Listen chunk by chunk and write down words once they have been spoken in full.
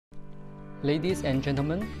Ladies and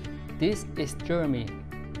gentlemen, this is Jeremy.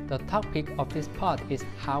 The topic of this part is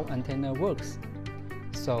how antenna works.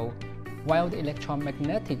 So, while the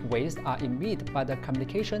electromagnetic waves are emitted by the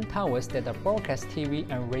communication towers that broadcast TV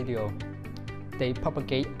and radio, they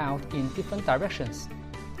propagate out in different directions.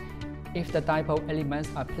 If the dipole elements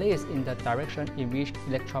are placed in the direction in which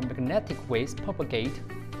electromagnetic waves propagate,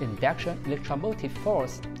 induction electromotive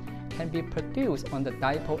force can be produced on the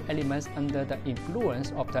dipole elements under the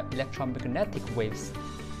influence of the electromagnetic waves.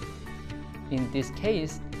 In this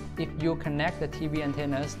case, if you connect the TV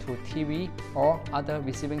antennas to TV or other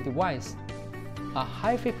receiving device, a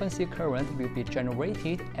high-frequency current will be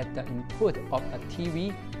generated at the input of a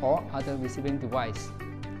TV or other receiving device.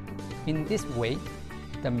 In this way,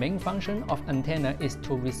 the main function of antenna is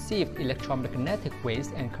to receive electromagnetic waves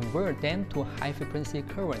and convert them to high-frequency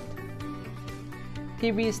current.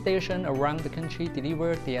 TV stations around the country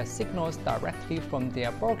deliver their signals directly from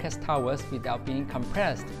their broadcast towers without being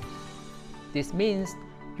compressed. This means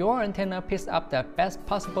your antenna picks up the best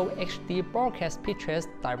possible HD broadcast pictures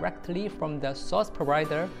directly from the source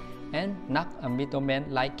provider and not a middleman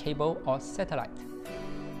like cable or satellite.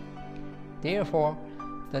 Therefore,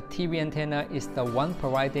 the TV antenna is the one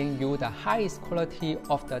providing you the highest quality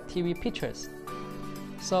of the TV pictures.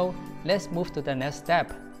 So let's move to the next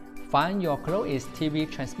step. Find your closest TV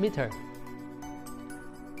transmitter.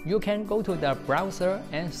 You can go to the browser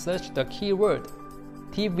and search the keyword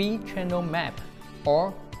TV channel map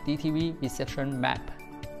or DTV reception map.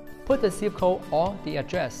 Put the zip code or the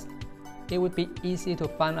address. It would be easy to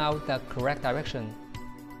find out the correct direction.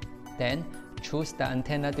 Then choose the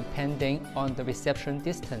antenna depending on the reception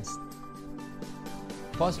distance.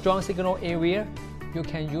 For strong signal area, you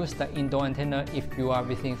can use the indoor antenna if you are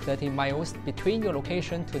within 30 miles between your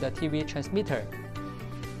location to the TV transmitter.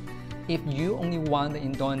 If you only want the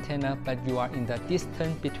indoor antenna but you are in the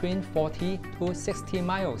distance between 40 to 60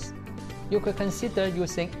 miles, you could consider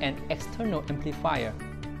using an external amplifier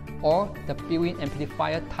or the built-in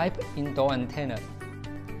amplifier type indoor antenna.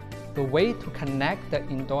 The way to connect the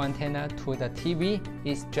indoor antenna to the TV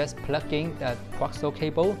is just plugging the coaxial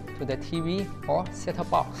cable to the TV or set-top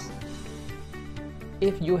box.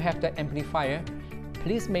 If you have the amplifier,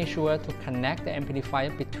 please make sure to connect the amplifier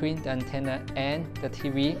between the antenna and the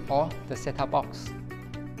TV or the set-top box.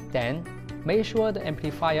 Then, make sure the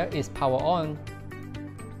amplifier is power on.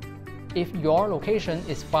 If your location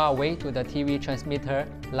is far away to the TV transmitter,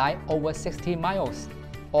 like over 60 miles,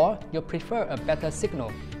 or you prefer a better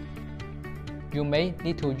signal, you may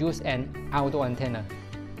need to use an outdoor antenna.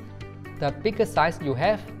 The bigger size you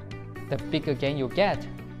have, the bigger gain you get.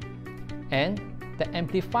 And the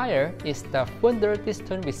amplifier is the further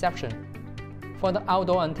distance reception. For the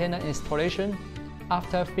outdoor antenna installation,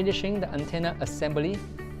 after finishing the antenna assembly,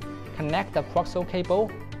 connect the coaxial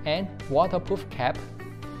cable and waterproof cap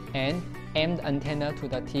and aim the antenna to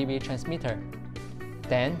the TV transmitter.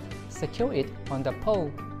 Then secure it on the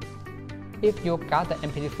pole. If you got the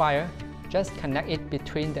amplifier, just connect it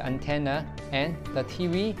between the antenna and the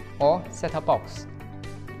TV or set-top box.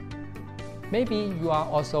 Maybe you are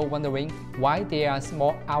also wondering why there are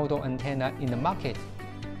small outdoor antennas in the market.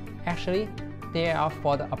 Actually, they are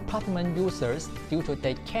for the apartment users due to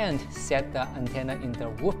they can't set the antenna in the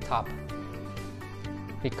rooftop.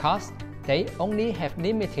 Because they only have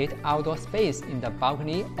limited outdoor space in the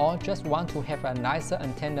balcony or just want to have a nicer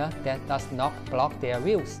antenna that does not block their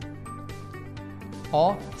views.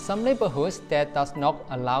 Or some neighborhoods that does not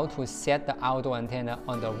allow to set the outdoor antenna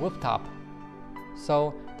on the rooftop.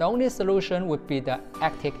 So the only solution would be the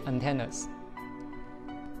active antennas.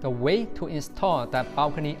 The way to install the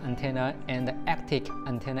balcony antenna and the active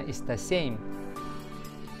antenna is the same.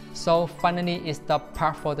 So finally is the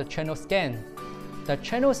part for the channel scan. The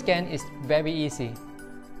channel scan is very easy.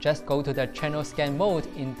 Just go to the channel scan mode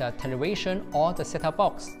in the television or the set-top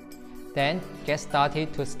box. Then get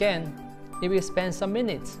started to scan. It will spend some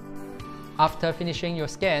minutes. After finishing your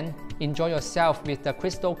scan, enjoy yourself with the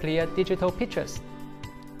crystal clear digital pictures.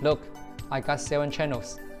 Look, I got 7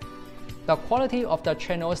 channels. The quality of the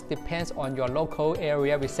channels depends on your local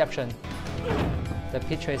area reception. The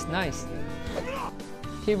picture is nice.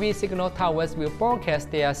 TV signal towers will broadcast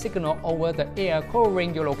their signal over the air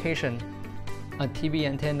covering your location. A TV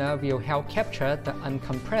antenna will help capture the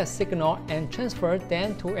uncompressed signal and transfer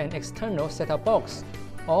them to an external set-top box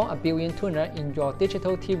or a built-in tuner in your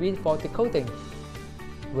digital TV for decoding.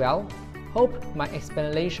 Well, hope my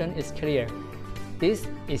explanation is clear. This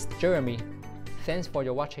is Jeremy. Thanks for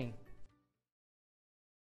your watching.